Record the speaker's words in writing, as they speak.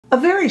A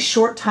very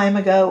short time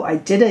ago, I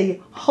did a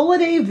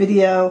holiday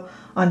video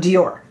on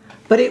Dior,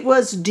 but it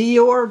was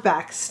Dior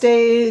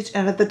backstage,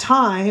 and at the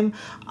time,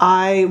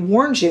 I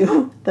warned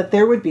you that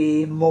there would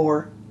be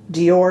more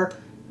Dior.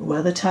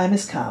 Well, the time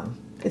has come.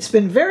 It's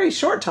been a very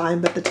short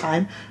time, but the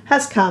time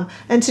has come,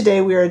 and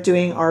today we are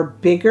doing our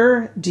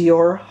bigger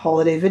Dior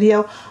holiday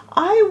video.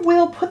 I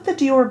will put the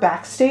Dior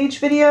backstage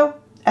video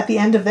at the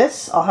end of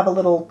this. I'll have a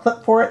little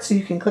clip for it so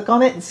you can click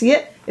on it and see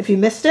it if you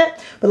missed it.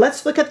 But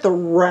let's look at the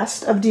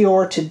rest of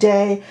Dior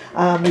today.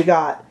 We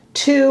got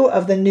 2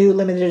 of the new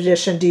limited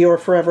edition Dior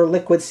Forever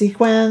liquid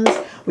sequins.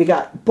 We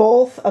got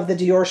both of the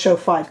Diorshow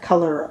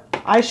 5-color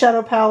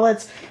eyeshadow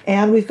palettes,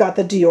 and we've got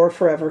the Dior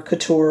Forever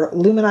Couture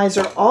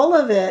Luminizer. All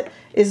of it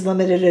is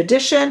limited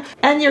edition,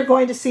 and you're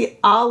going to see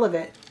all of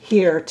it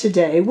here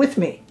today with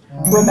me,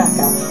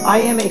 Rebecca.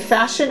 I am a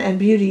fashion and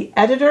beauty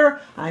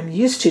editor. I'm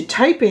used to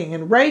typing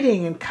and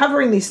writing and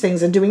covering these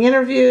things and doing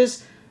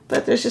interviews,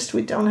 but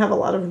we don't have a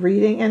lot of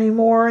reading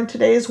anymore in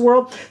today's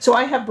world. So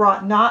I have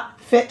brought Not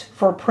Fit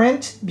for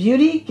Print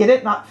Beauty. Get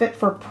it? Not Fit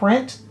for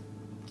Print.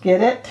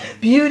 Get it?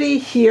 Beauty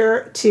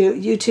here to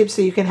YouTube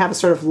so you can have a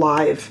sort of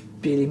live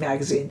beauty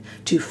magazine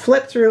to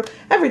flip through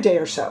every day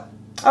or so.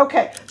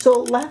 Okay,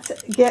 so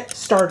let's get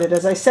started.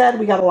 As I said,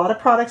 we got a lot of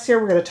products here.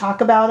 We're going to talk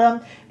about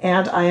them,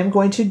 and I am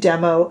going to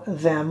demo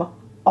them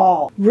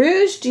all.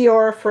 Rouge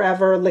Dior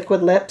Forever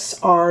liquid lips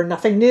are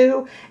nothing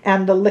new,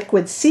 and the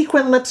liquid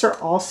sequin lips are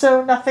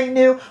also nothing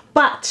new,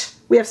 but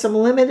we have some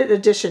limited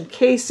edition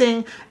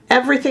casing.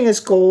 Everything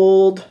is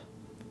gold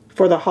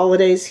for the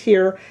holidays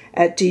here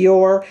at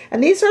Dior,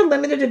 and these are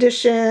limited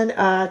edition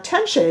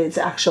 10 shades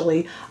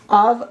actually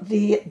of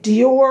the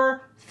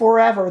Dior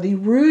Forever, the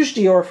Rouge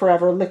Dior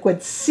Forever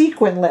liquid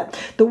sequin lip.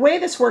 The way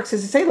this works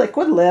is it's a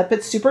liquid lip.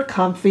 It's super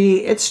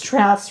comfy. It's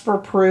transfer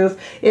proof.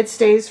 It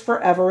stays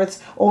forever.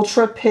 It's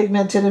ultra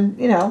pigmented and,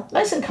 you know,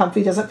 nice and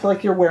comfy. Doesn't feel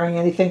like you're wearing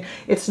anything.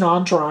 It's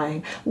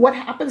non-drying. What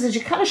happens is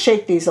you kind of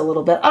shake these a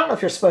little bit. I don't know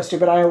if you're supposed to,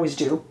 but I always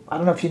do. I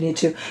don't know if you need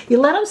to. You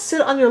let them sit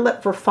on your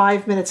lip for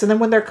 5 minutes, and then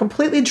when they're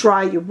completely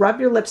dry, you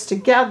rub your lips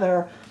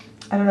together.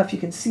 I don't know if you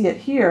can see it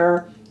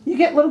here. You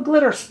get little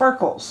glitter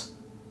sparkles.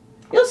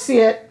 You'll see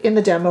it in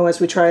the demo as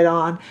we try it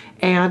on,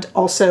 and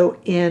also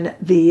in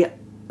the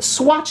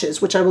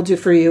swatches, which I will do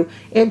for you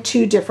in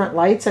 2 different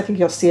lights. I think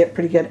you'll see it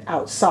pretty good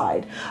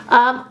outside.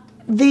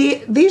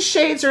 These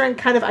shades are in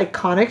kind of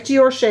iconic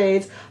Dior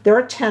shades. There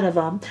are 10 of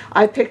them.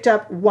 I picked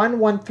up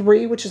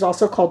 113, which is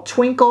also called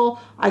Twinkle.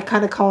 I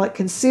kind of call it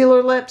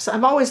concealer lips.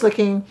 I'm always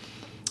looking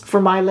for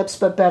my lips,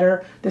 but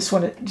better. This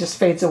one, it just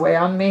fades away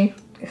on me.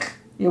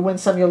 You win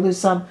some, you lose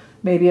some.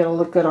 Maybe it'll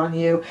look good on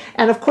you.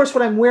 And of course,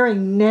 what I'm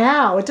wearing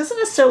now, it doesn't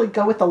necessarily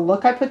go with the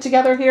look I put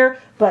together here,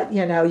 but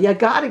you know, you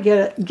gotta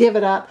give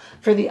it up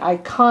for the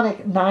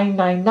iconic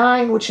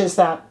 999, which is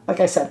that, like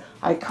I said,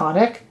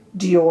 iconic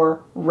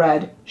Dior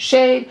red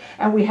shade.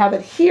 And we have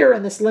it here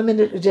in this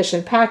limited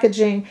edition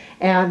packaging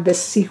and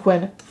this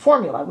sequin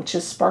formula, which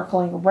is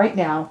sparkling right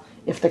now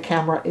if the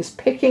camera is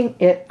picking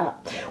it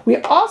up. We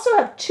also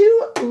have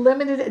 2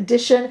 limited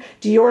edition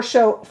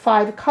Diorshow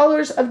 5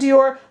 colors of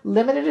Dior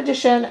limited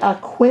edition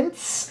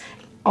quints,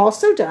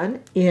 also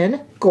done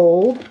in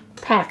gold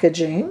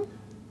packaging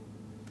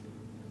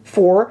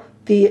for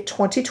the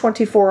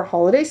 2024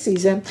 holiday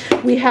season.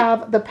 We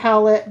have the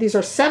palette. These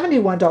are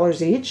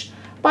 $71 each.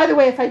 By the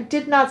way, if I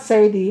did not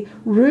say, the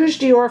Rouge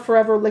Dior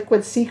Forever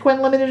liquid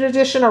sequin limited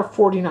edition are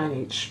 $49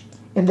 each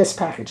in this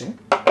packaging.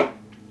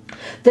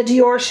 The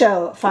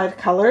Diorshow 5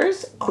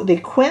 colors, the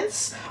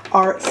quints,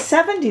 are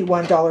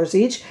 $71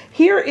 each.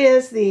 Here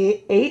is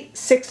the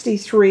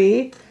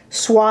 863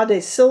 Soir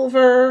de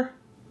Silver.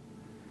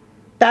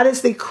 That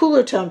is the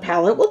cooler tone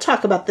palette. We'll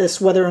talk about this,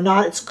 whether or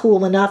not it's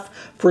cool enough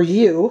for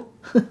you.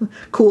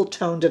 Cool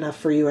toned enough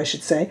for you, I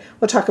should say.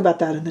 We'll talk about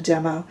that in the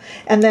demo.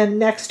 And then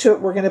next to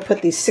it, we're going to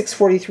put the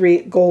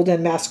 643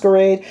 Golden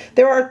Masquerade.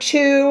 There are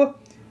 2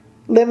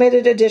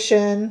 limited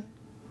edition.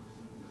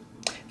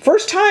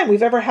 First time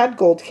we've ever had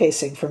gold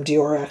casing from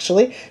Dior,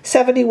 actually.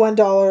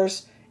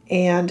 $71.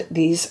 And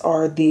these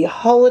are the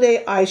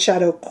holiday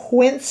eyeshadow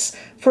quints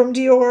from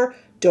Dior.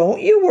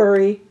 Don't you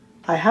worry.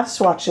 I have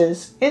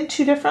swatches in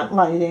 2 different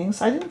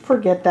lightings. I didn't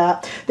forget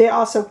that. They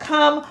also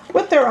come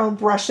with their own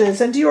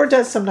brushes, and Dior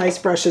does some nice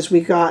brushes.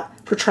 We've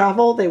got for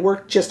travel. They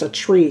work just a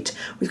treat.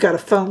 We've got a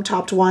foam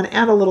topped one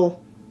and a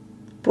little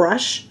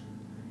brush.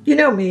 You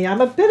know me,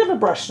 I'm a bit of a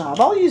brush snob.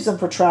 I'll use them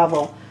for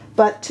travel.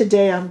 But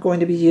today I'm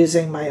going to be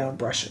using my own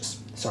brushes.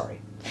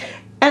 Sorry.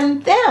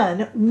 And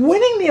then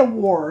winning the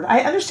award, I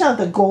understand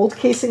that the gold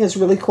casing is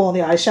really cool in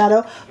the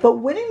eyeshadow, but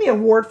winning the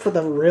award for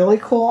the really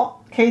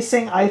cool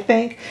casing, I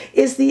think,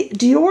 is the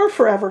Dior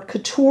Forever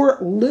Couture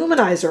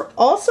Luminizer,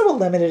 also a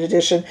limited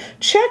edition.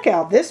 Check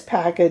out this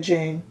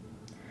packaging.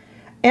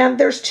 And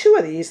there's 2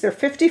 of these. They're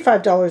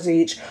 $55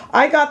 each.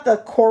 I got the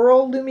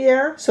Coral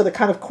Lumiere, so the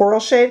kind of coral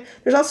shade.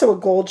 There's also a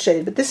gold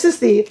shade, but this is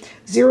the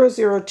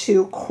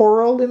 002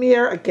 Coral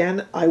Lumiere.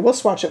 Again, I will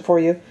swatch it for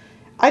you.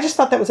 I just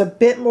thought that was a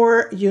bit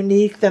more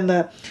unique than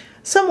the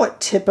somewhat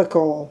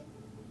typical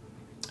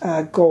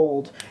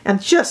gold.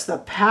 And just the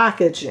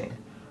packaging.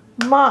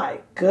 My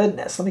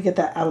goodness. Let me get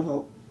that out of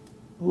the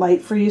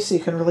light for you so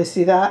you can really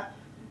see that.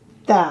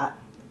 That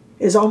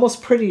is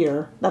almost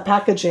prettier, that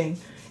packaging.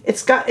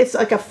 It's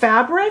like a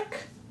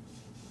fabric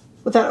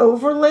with that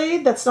overlay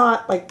that's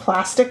not like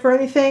plastic or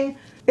anything.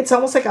 It's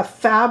almost like a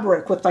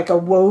fabric with like a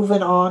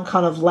woven on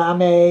kind of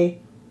lame.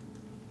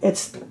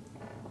 That's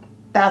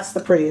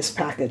the prettiest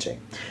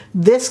packaging.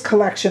 This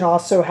collection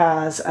also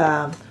has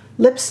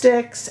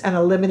lipsticks and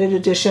a limited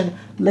edition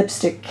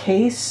lipstick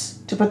case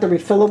to put the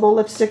refillable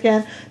lipstick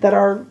in that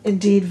are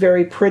indeed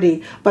very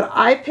pretty. But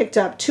I picked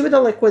up 2 of the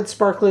liquid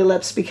sparkly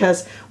lips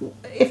because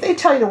if they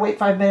tell you to wait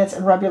 5 minutes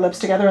and rub your lips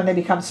together and they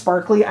become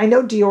sparkly, I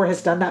know Dior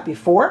has done that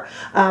before,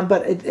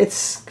 but it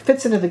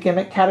fits into the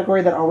gimmick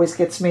category that always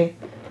gets me.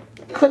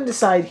 Couldn't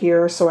decide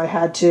here, so I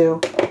had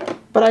to.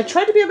 But I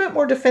tried to be a bit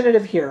more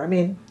definitive here. I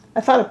mean, I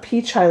thought a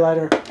peach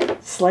highlighter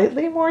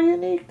slightly more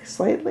unique,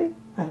 slightly.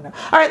 I don't know.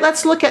 All right,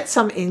 let's look at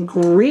some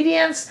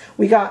ingredients.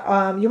 We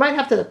got, you might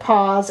have to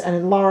pause and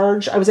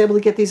enlarge. I was able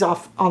to get these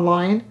off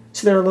online,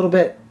 so they're a little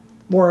bit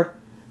more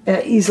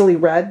easily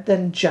read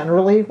than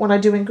generally when I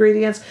do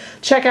ingredients.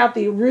 Check out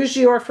the Rouge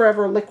Dior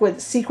Forever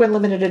Liquid Sequin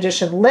Limited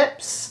Edition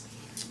Lips.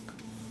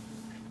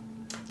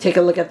 Take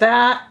a look at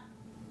that.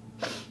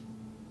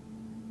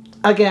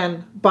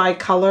 Again, by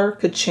color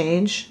could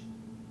change.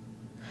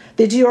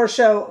 The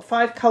Diorshow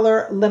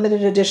 5-color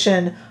limited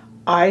edition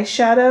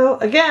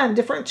eyeshadow. Again,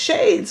 different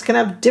shades can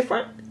have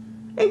different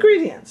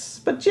ingredients,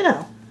 but you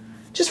know,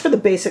 just for the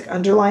basic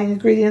underlying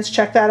ingredients,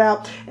 check that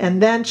out.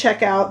 And then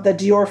check out the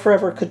Dior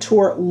Forever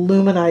Couture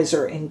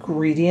Luminizer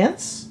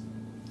ingredients.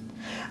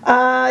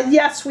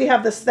 Yes, we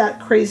have that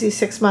crazy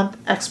 6-month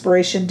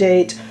expiration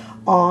date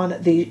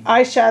on the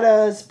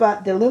eyeshadows,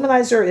 but the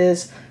Luminizer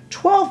is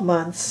 12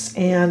 months,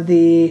 and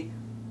the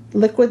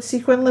liquid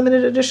sequin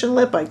limited edition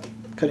lip, I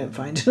couldn't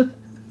find it.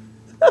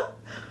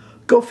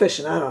 Go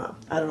fishing. I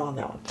don't know on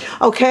that one.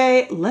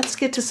 Okay, let's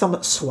get to some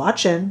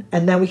swatching,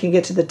 and then we can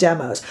get to the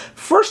demos.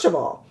 First of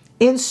all,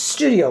 in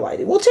studio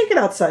lighting, we'll take it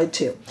outside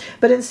too,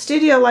 but in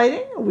studio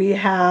lighting, we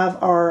have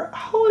our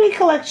holiday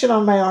collection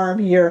on my arm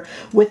here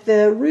with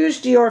the Rouge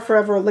Dior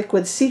Forever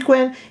Liquid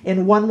Sequin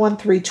in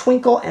 113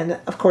 Twinkle, and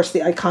of course the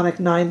iconic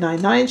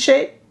 999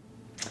 shade.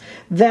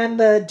 Then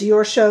the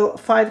Diorshow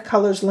 5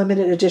 Colors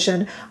Limited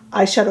Edition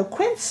Eyeshadow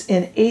Quints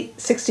in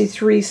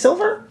 863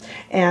 Silver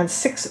and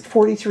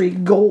 643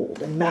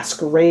 Gold in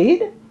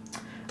Masquerade.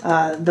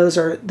 Those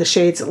are the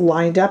shades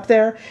lined up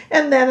there.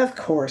 And then, of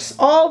course,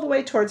 all the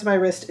way towards my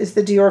wrist is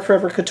the Dior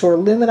Forever Couture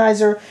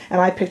Luminizer, and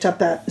I picked up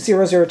that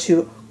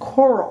 002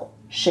 Coral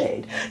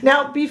shade.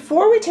 Now,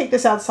 before we take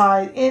this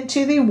outside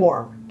into the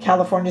warm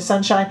California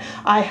sunshine,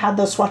 I had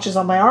those swatches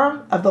on my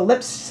arm of the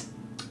lips,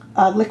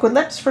 liquid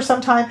lips for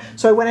some time,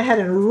 so I went ahead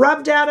and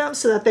rubbed at them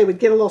so that they would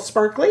get a little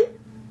sparkly,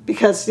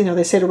 because, you know,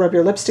 they say to rub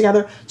your lips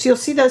together. So you'll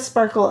see those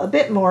sparkle a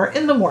bit more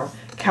in the warm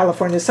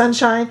California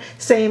sunshine.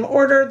 Same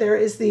order. There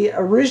is the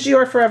Rouge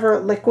Dior Forever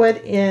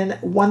Liquid in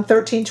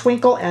 113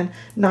 Twinkle and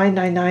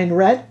 999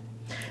 Red.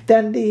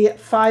 Then the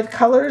 5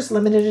 Colors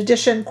Limited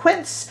Edition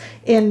Quints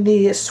in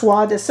the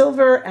Soir de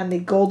Silver and the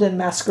Golden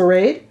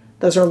Masquerade.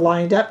 Those are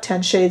lined up,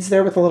 10 shades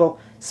there with a little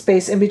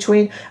space in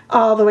between.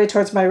 All the way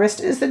towards my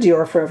wrist is the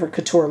Dior Forever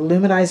Couture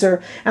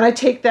Luminizer, and I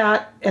take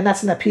that, and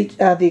that's in the peach,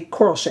 the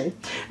coral shade,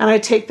 and I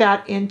take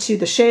that into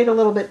the shade a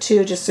little bit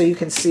too, just so you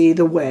can see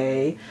the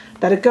way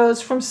that it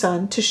goes from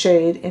sun to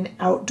shade in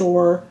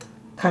outdoor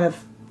kind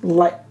of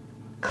light,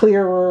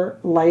 clearer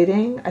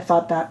lighting. I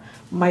thought that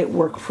might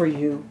work for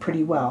you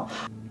pretty well.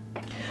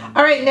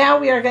 All right, now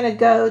we are going to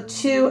go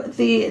to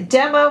the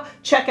demo.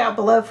 Check out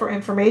below for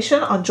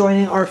information on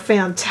joining our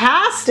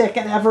fantastic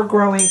and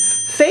ever-growing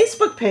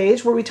Facebook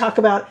page, where we talk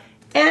about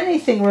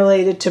anything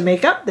related to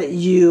makeup that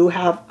you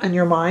have on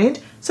your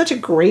mind. Such a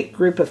great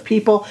group of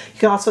people. You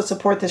can also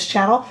support this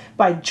channel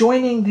by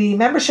joining the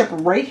membership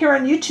right here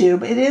on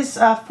YouTube. It is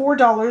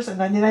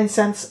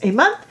 $4.99 a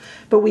month,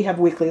 but we have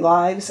weekly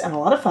lives and a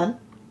lot of fun.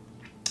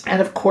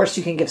 And of course,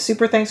 you can give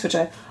super thanks, which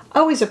I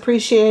always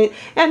appreciate.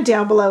 And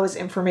down below is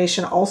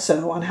information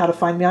also on how to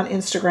find me on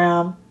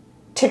Instagram,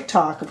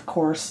 TikTok, of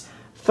course,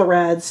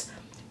 Threads.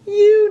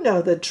 You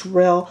know the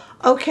drill.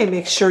 Okay,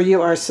 make sure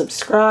you are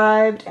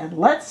subscribed, and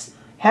let's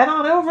head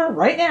on over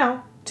right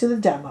now to the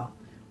demo.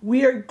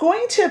 We are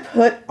going to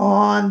put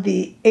on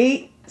the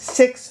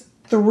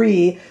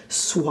 863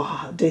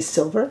 Soir de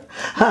Silver.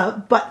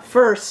 But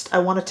first, I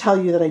want to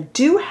tell you that I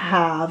do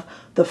have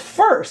the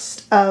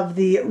first of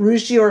the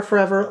Rouge Dior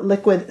Forever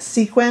Liquid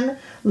Sequin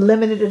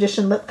limited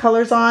edition lip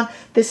colors on.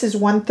 This is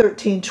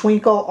 113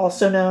 Twinkle,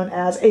 also known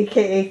as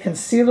AKA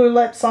Concealer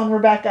Lips on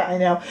Rebecca. I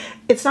know.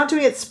 It's not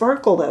doing it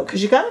sparkle though,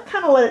 because you got to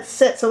kind of let it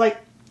sit. So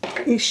like,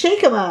 you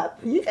shake them up.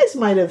 You guys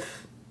might have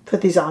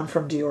put these on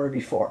from Dior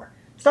before.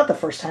 It's not the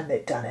first time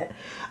they've done it.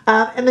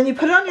 And then you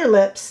put it on your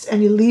lips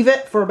and you leave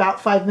it for about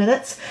 5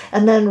 minutes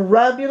and then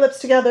rub your lips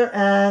together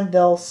and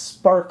they'll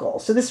sparkle.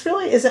 So this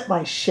really isn't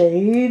my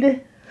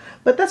shade,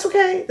 but that's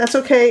okay. That's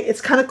okay.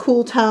 It's kind of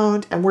cool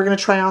toned, and we're going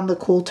to try on the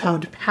cool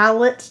toned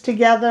palette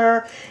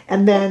together.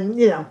 And then,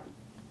 you know,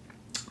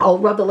 I'll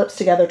rub the lips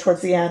together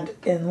towards the end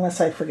unless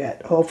I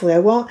forget. Hopefully I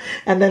won't.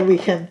 And then we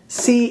can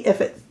see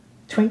if it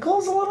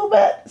twinkles a little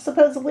bit.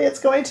 Supposedly it's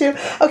going to.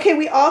 Okay,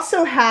 we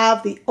also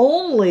have the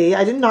only,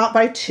 I did not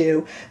buy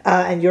two,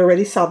 and you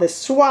already saw this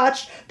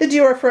swatch, the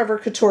Dior Forever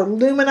Couture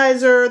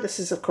Luminizer. This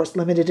is, of course,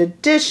 limited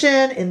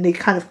edition in the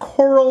kind of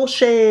coral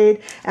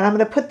shade. And I'm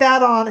going to put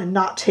that on and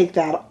not take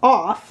that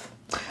off.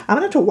 I'm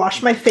going to have to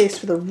wash my face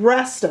for the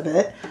rest of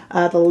it,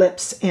 the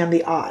lips and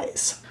the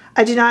eyes.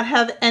 I do not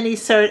have any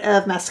sort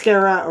of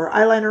mascara or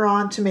eyeliner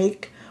on to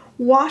make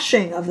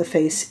washing of the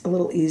face a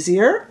little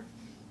easier.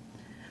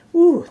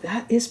 Ooh,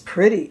 that is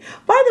pretty.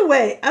 By the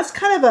way, as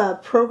kind of a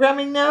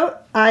programming note,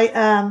 I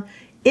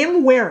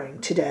am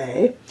wearing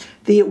today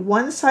the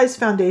One Size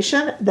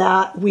foundation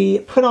that we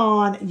put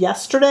on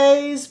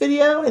yesterday's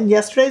video,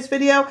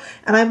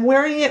 and I'm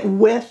wearing it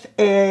with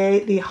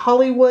the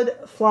Hollywood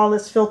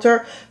Flawless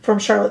filter from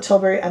Charlotte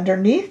Tilbury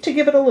underneath to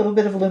give it a little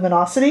bit of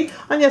luminosity.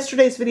 On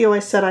yesterday's video, I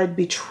said I'd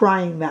be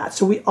trying that,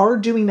 so we are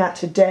doing that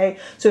today.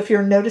 So if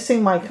you're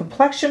noticing my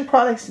complexion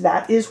products,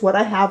 that is what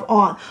I have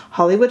on.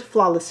 Hollywood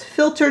Flawless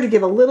filter to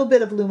give a little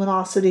bit of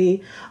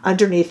luminosity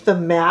underneath the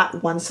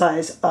matte One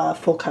Size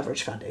full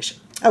coverage foundation.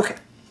 Okay.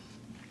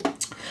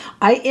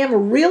 I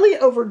am really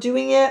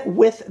overdoing it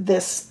with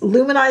this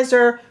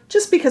luminizer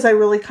just because I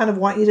really kind of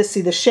want you to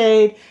see the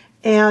shade.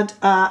 And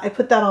I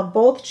put that on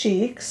both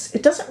cheeks.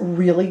 It doesn't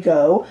really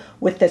go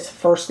with this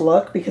first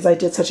look because I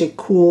did such a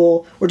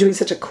cool, we're doing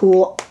such a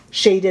cool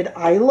shaded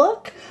eye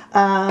look.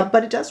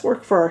 But it does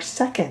work for our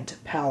second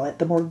palette,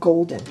 the more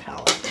golden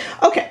palette.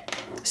 Okay,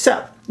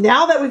 so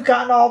now that we've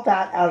gotten all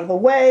that out of the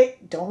way,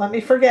 don't let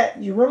me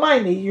forget, you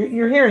remind me,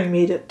 you're hearing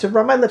me to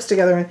rub my lips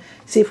together and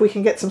see if we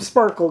can get some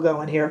sparkle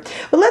going here.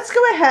 But let's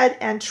go ahead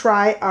and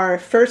try our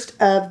first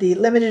of the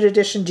limited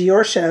edition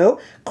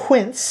Diorshow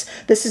Quints.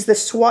 This is the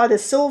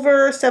Swatches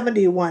Silver,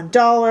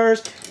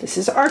 $71. This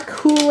is our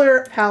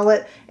cooler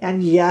palette.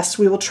 And yes,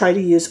 we will try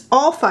to use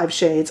all 5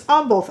 shades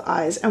on both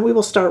eyes. And we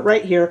will start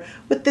right here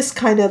with this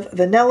kind of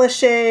vanilla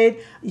shade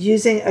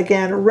using,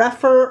 again,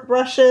 Rephr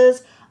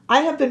brushes.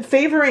 I have been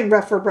favoring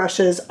Rephr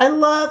brushes. I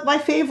love, my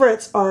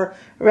favorites are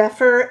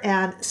Rephr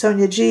and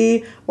Sonia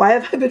G. Why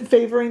have I been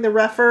favoring the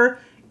Rephr?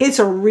 It's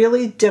a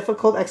really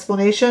difficult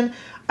explanation.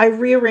 I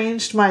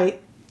rearranged my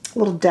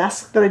little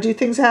desk that I do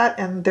things at,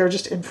 and they're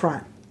just in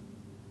front.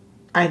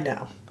 I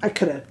know. I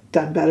could have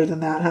done better than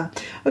that, huh?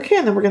 Okay,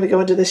 and then we're going to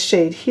go into this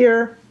shade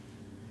here.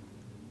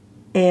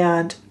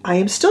 And I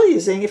am still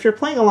using, if you're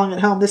playing along at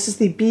home, this is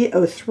the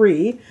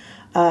B03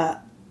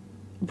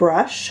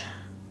 brush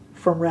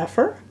from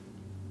Rephr.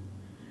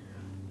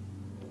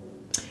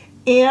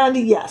 And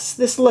yes,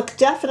 this look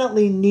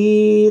definitely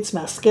needs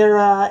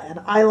mascara and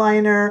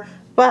eyeliner,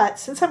 but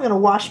since I'm going to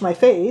wash my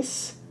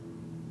face,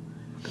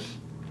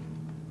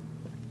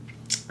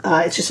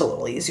 it's just a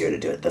little easier to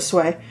do it this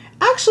way.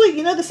 Actually,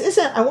 you know, this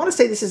isn't, I want to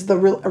say this is a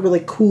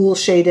really cool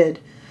shaded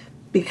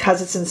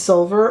because it's in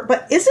silver,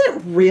 but is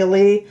it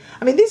really?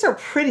 I mean, these are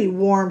pretty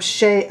warm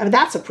shade. I mean,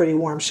 that's a pretty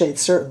warm shade,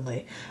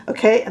 certainly.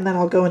 Okay, and then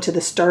I'll go into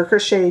this darker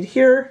shade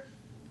here.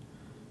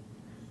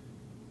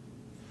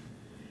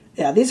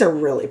 Yeah, these are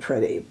really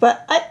pretty,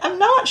 but I'm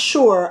not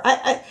sure.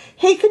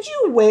 Hey, could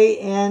you weigh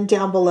in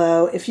down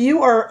below if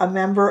you are a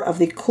member of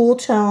the Cool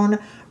Tone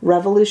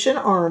Revolution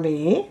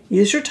Army?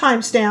 Use your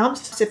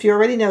timestamps if you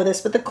already know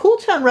this, but the Cool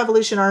Tone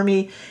Revolution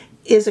Army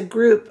is a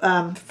group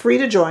free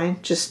to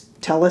join.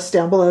 Just tell us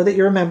down below that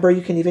you're a member.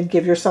 You can even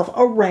give yourself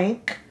a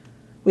rank.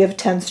 We have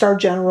 10-star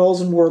generals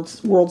and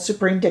world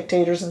supreme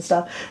dictators and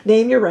stuff.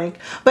 Name your rank.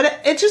 But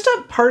it's just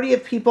a party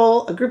of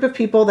people, a group of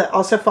people that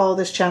also follow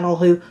this channel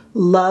who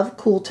love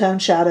cool tone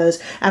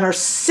shadows and are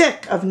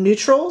sick of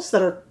neutrals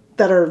that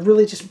are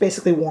really just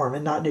basically warm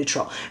and not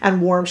neutral,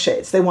 and warm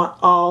shades. They want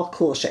all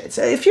cool shades.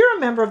 If you're a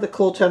member of the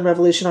Cool Tone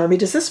Revolution Army,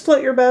 does this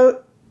float your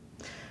boat?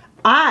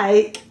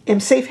 I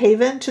am safe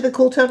haven to the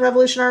Cool Tone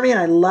Revolution Army,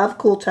 and I love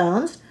cool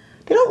tones.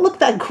 They don't look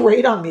that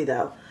great on me,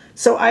 though.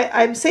 So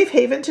I'm safe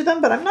haven to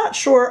them, but I'm not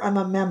sure I'm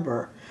a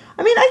member.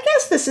 I mean, I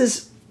guess this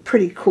is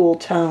pretty cool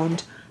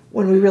toned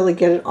when we really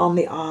get it on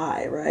the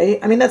eye, right?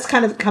 I mean, that's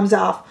kind of comes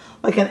off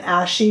like an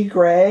ashy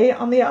gray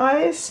on the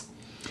eyes.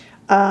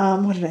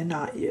 What did I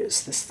not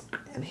use? This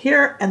in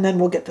here, and then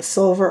we'll get the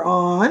silver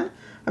on.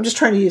 I'm just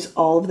trying to use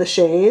all of the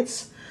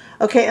shades.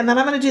 Okay, and then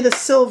I'm going to do the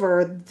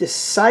silver,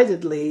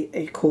 decidedly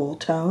a cool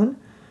tone,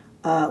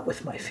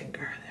 with my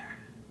finger there.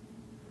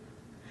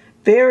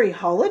 Very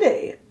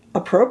holiday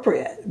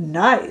appropriate,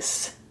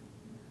 nice,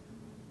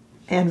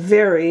 and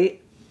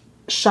very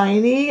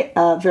shiny,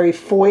 very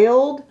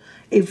foiled,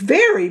 a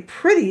very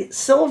pretty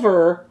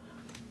silver,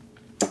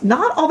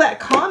 not all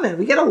that common.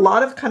 We get a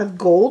lot of kind of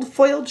gold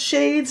foiled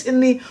shades in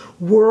the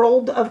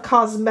world of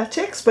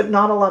cosmetics, but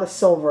not a lot of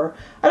silver.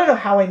 I don't know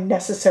how I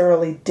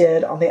necessarily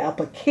did on the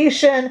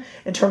application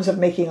in terms of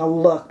making a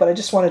look, but I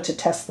just wanted to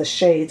test the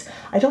shades.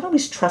 I don't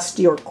always trust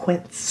Dior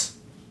Quints.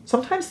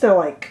 Sometimes they're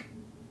like,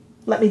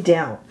 let me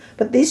down.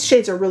 But these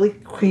shades are really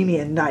creamy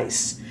and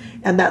nice.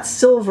 And that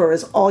silver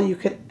is all you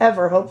could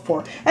ever hope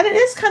for. And it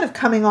is kind of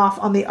coming off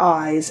on the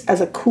eyes as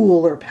a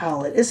cooler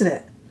palette, isn't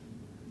it?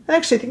 I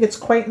actually think it's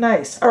quite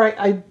nice. All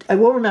right, I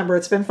will remember.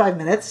 It's been 5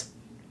 minutes.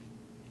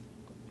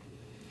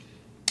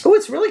 Oh,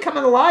 it's really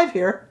coming alive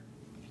here.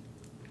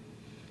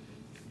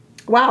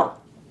 Wow.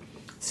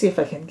 Let's see if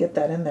I can get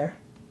that in there.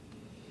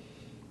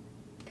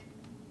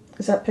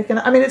 Is that picking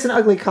up? I mean, it's an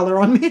ugly color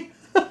on me.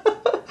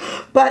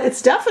 But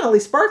it's definitely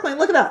sparkling.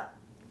 Look at that.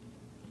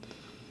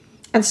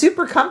 And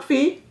super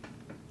comfy.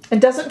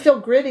 And doesn't feel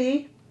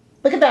gritty.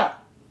 Look at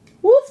that.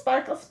 Woo,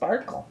 sparkle,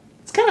 sparkle.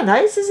 It's kind of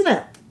nice, isn't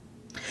it?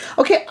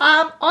 Okay,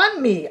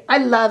 on me, I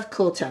love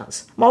cool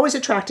tones. I'm always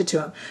attracted to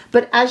them.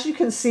 But as you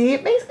can see,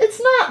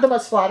 it's not the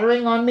most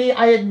flattering on me,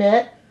 I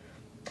admit.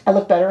 I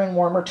look better in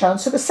warmer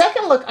tones. So the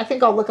second look, I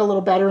think I'll look a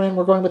little better in.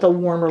 We're going with a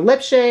warmer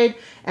lip shade.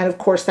 And of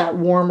course, that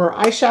warmer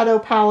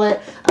eyeshadow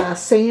palette.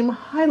 Same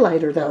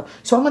highlighter though.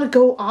 So I'm going to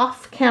go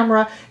off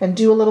camera and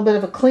do a little bit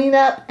of a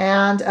cleanup.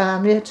 And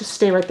yeah, just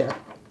stay right there.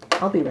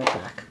 I'll be right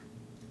back.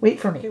 Wait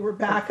for me. Okay, we're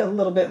back, a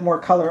little bit more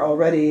color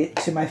already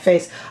to my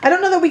face. I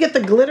don't know that we get the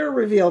glitter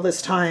reveal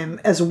this time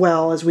as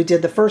well as we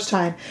did the first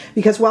time,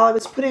 because while I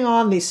was putting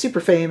on the super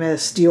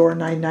famous Dior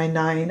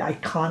 999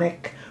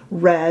 iconic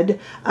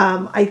red,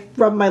 I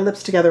rubbed my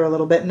lips together a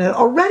little bit and it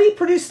already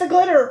produced the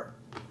glitter.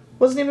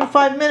 Wasn't even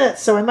 5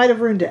 minutes, so I might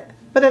have ruined it.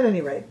 But at any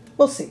rate,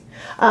 we'll see.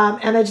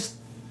 And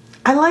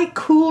I like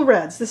cool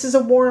reds. This is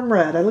a warm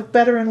red. I look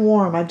better in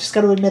warm. I've just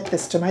got to admit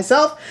this to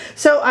myself.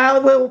 So I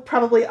will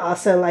probably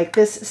also like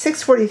this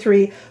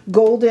 643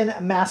 Golden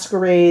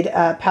Masquerade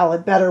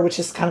palette better, which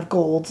is kind of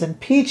golds and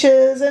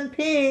peaches and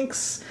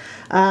pinks.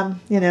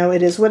 You know,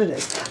 it is what it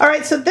is. All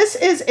right, so this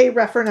is a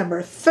refer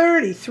number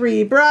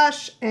 33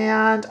 brush,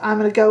 and I'm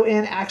going to go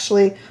in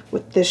actually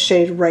with this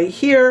shade right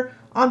here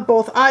on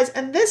both eyes.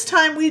 And this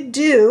time we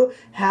do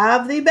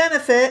have the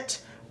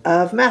benefit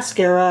of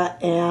mascara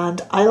and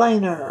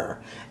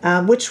eyeliner,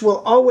 which will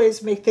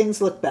always make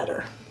things look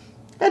better.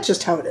 That's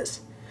just how it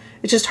is.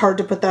 It's just hard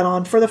to put that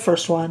on for the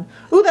first one.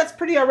 Ooh, that's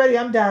pretty already.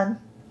 I'm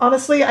done.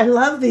 Honestly, I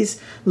love these.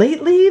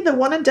 Lately, the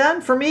one and done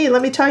for me,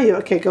 let me tell you.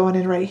 Okay, going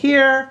in right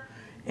here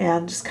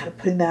and just kind of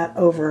putting that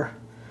over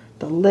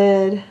the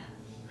lid.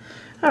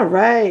 All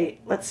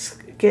right, let's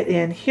get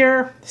in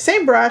here.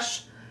 Same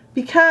brush,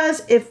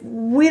 because if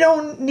we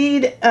don't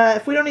need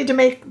to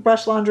make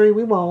brush laundry,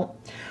 we won't.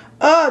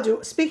 Oh,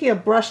 speaking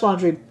of brush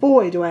laundry,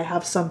 boy, do I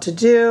have some to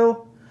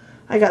do.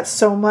 I got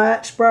so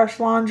much brush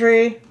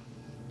laundry.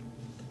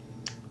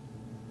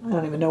 I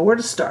don't even know where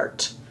to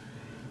start.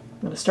 I'm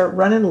going to start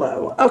running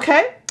low.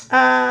 Okay,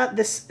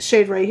 this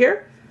shade right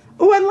here.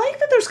 Oh, I like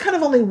that there's kind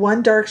of only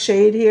one dark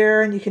shade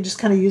here, and you can just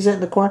kind of use it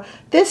in the corner.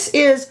 This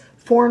is,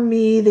 for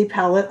me, the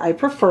palette I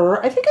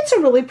prefer. I think it's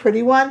a really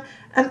pretty one.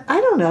 And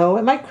I don't know,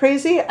 am I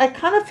crazy? I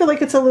kind of feel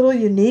like it's a little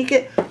unique.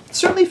 It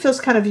certainly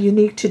feels kind of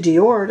unique to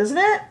Dior, doesn't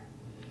it?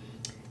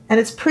 And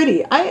it's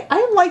pretty.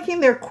 I'm liking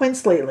their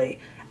Quints lately.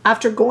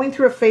 After going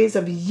through a phase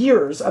of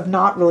years of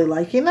not really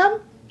liking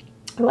them,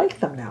 I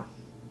like them now.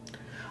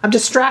 I'm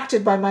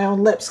distracted by my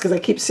own lips because I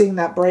keep seeing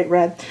that bright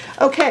red.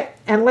 Okay,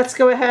 and let's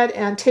go ahead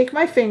and take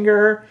my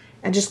finger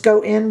and just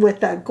go in with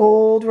that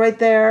gold right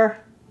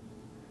there.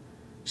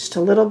 Just a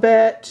little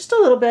bit,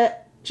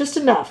 just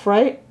enough,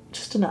 right?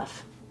 Just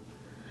enough.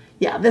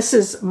 Yeah, this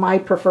is my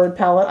preferred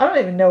palette. I don't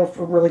even know if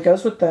it really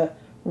goes with the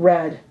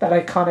red, that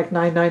iconic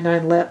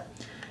 999 lip.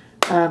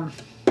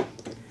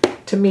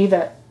 To me,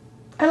 that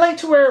I like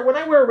to wear, when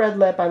I wear a red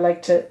lip, I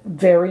like to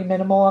very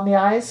minimal on the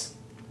eyes.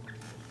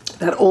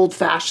 That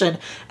old-fashioned,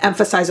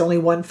 emphasize only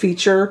one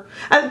feature.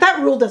 And that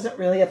rule doesn't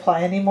really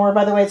apply anymore,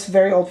 by the way. It's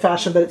very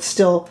old-fashioned, but it's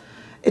still,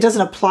 it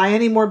doesn't apply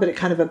anymore, but it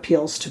kind of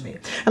appeals to me.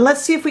 And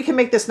let's see if we can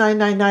make this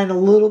 999 a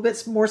little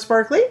bit more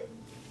sparkly.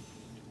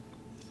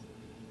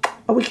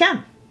 Oh, we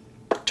can.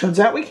 Turns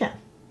out we can.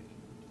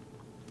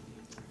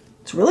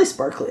 It's really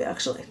sparkly,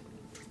 actually.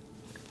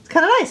 It's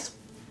kind of nice.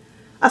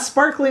 A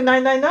sparkly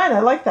 999. I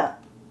like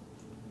that.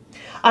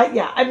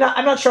 Yeah, I'm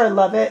not sure I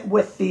love it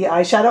with the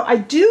eyeshadow. I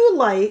do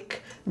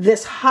like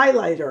this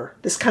highlighter,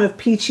 this kind of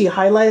peachy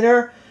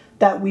highlighter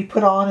that we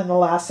put on in the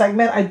last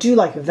segment. I do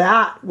like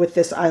that with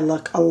this eye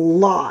look a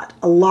lot.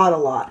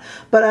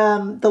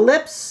 But the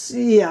lips,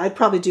 yeah, I'd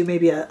probably do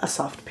maybe a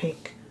soft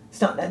pink.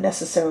 It's not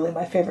necessarily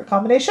my favorite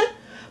combination,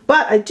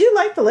 but I do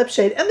like the lip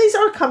shade, and these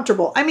are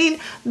comfortable. I mean,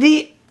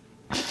 the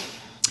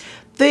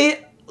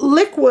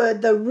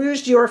liquid, the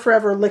Rouge Dior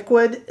Forever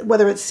liquid,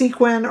 whether it's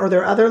sequin or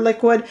their other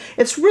liquid,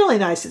 it's really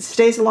nice. It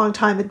stays a long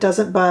time. It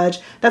doesn't budge.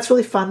 That's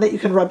really fun that you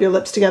can rub your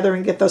lips together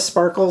and get those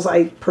sparkles.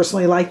 I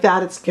personally like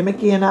that. It's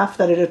gimmicky enough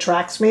that it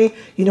attracts me.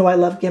 You know I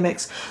love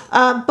gimmicks.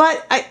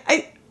 But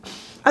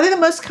are they the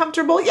most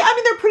comfortable? Yeah, I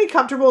mean, they're pretty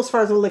comfortable as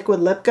far as a liquid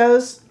lip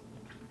goes.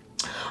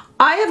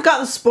 I have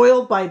gotten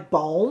spoiled by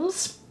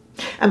balms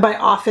and by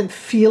often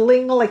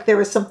feeling like there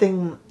is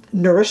something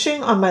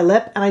nourishing on my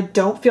lip, and I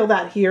don't feel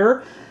that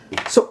here.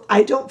 So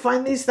I don't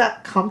find these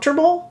that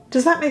comfortable.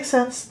 Does that make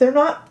sense? They're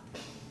not.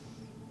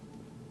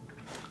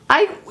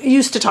 I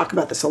used to talk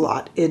about this a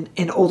lot in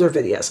older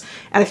videos,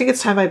 and I think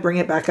it's time I bring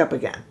it back up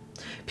again.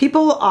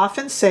 People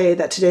often say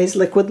that today's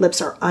liquid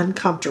lips are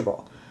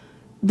uncomfortable.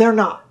 They're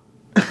not.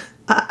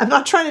 I'm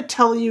not trying to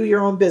tell you your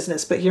own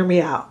business, but hear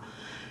me out.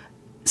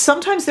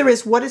 sometimes there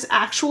is what is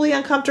actually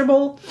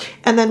uncomfortable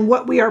and then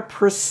what we are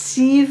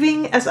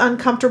perceiving as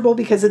uncomfortable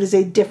because it is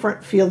a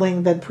different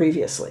feeling than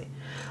previously.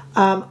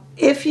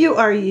 If you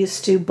are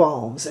used to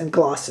balms and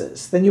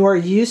glosses, then you are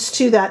used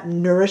to that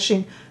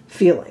nourishing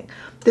feeling.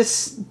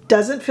 This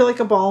doesn't feel like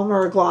a balm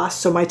or a gloss,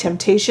 so my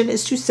temptation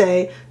is to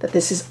say that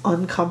this is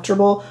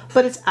uncomfortable,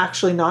 but it's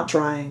actually not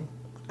drying.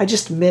 I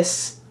just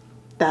miss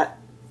that,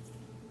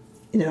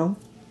 you know,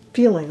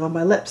 feeling on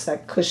my lips,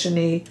 that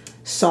cushiony,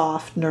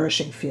 soft,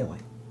 nourishing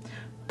feeling.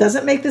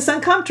 Doesn't make this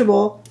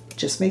uncomfortable,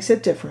 just makes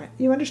it different.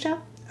 You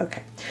understand?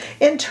 Okay.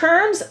 In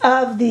terms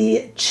of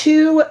the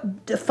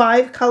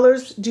 5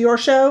 colors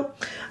Diorshow,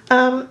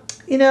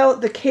 you know,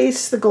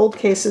 the gold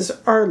cases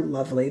are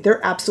lovely.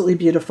 They're absolutely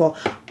beautiful.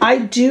 I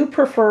do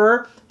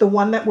prefer the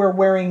one that we're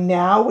wearing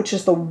now, which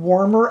is the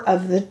warmer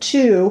of the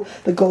 2,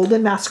 the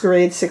Golden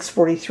Masquerade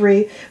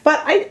 643.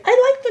 But I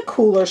like the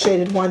cooler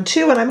shaded one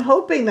too, and I'm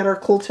hoping that our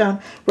Cool Tone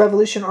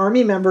Revolution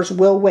Army members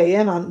will weigh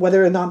in on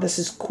whether or not this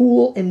is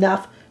cool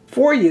enough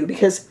for you,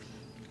 because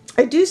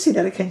I do see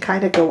that it can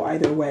kind of go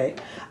either way.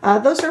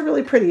 Those are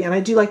really pretty, and I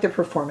do like their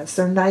performance.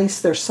 They're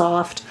nice, they're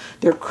soft,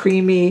 they're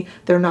creamy,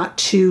 they're not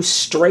too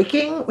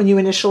striking when you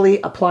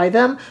initially apply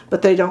them,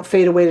 but they don't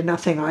fade away to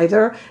nothing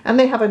either, and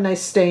they have a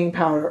nice staying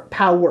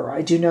power.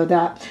 I do know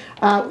that.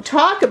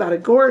 Talk about a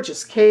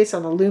gorgeous case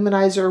on the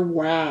Luminizer.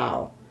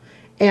 Wow.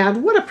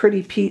 And what a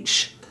pretty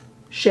peach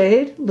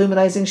shade,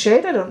 luminizing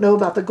shade. I don't know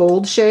about the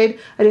gold shade.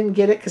 I didn't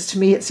get it because to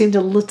me it seemed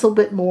a little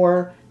bit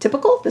more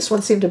typical. This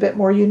one seemed a bit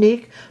more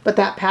unique, but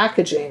that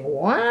packaging,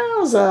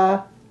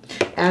 wowza.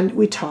 And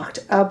we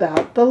talked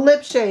about the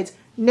lip shades.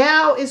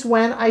 Now is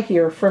when I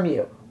hear from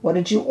you. What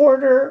did you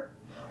order?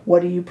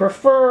 What do you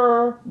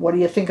prefer? What do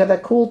you think of the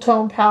Cool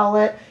Tone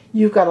palette?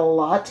 You've got a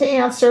lot to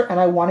answer, and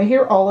I want to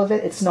hear all of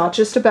it. It's not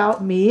just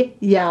about me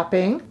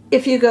yapping.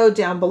 If you go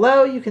down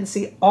below, you can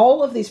see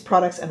all of these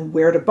products and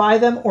where to buy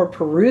them or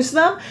peruse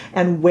them,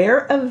 and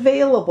where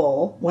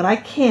available, when I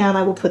can,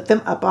 I will put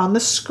them up on the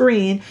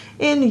screen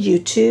in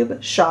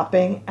YouTube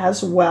shopping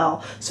as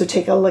well. So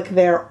take a look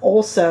there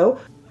also.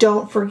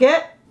 Don't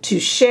forget to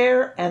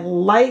share and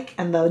like,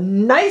 and the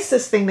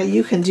nicest thing that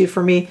you can do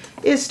for me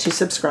is to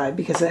subscribe,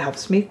 because it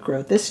helps me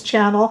grow this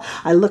channel.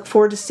 I look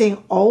forward to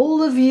seeing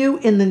all of you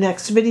in the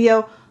next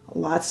video.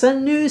 Lots of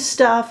new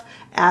stuff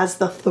as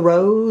the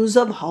throes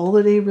of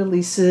holiday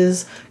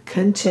releases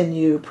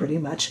continue pretty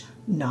much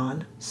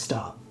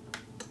non-stop.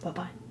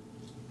 Bye-bye.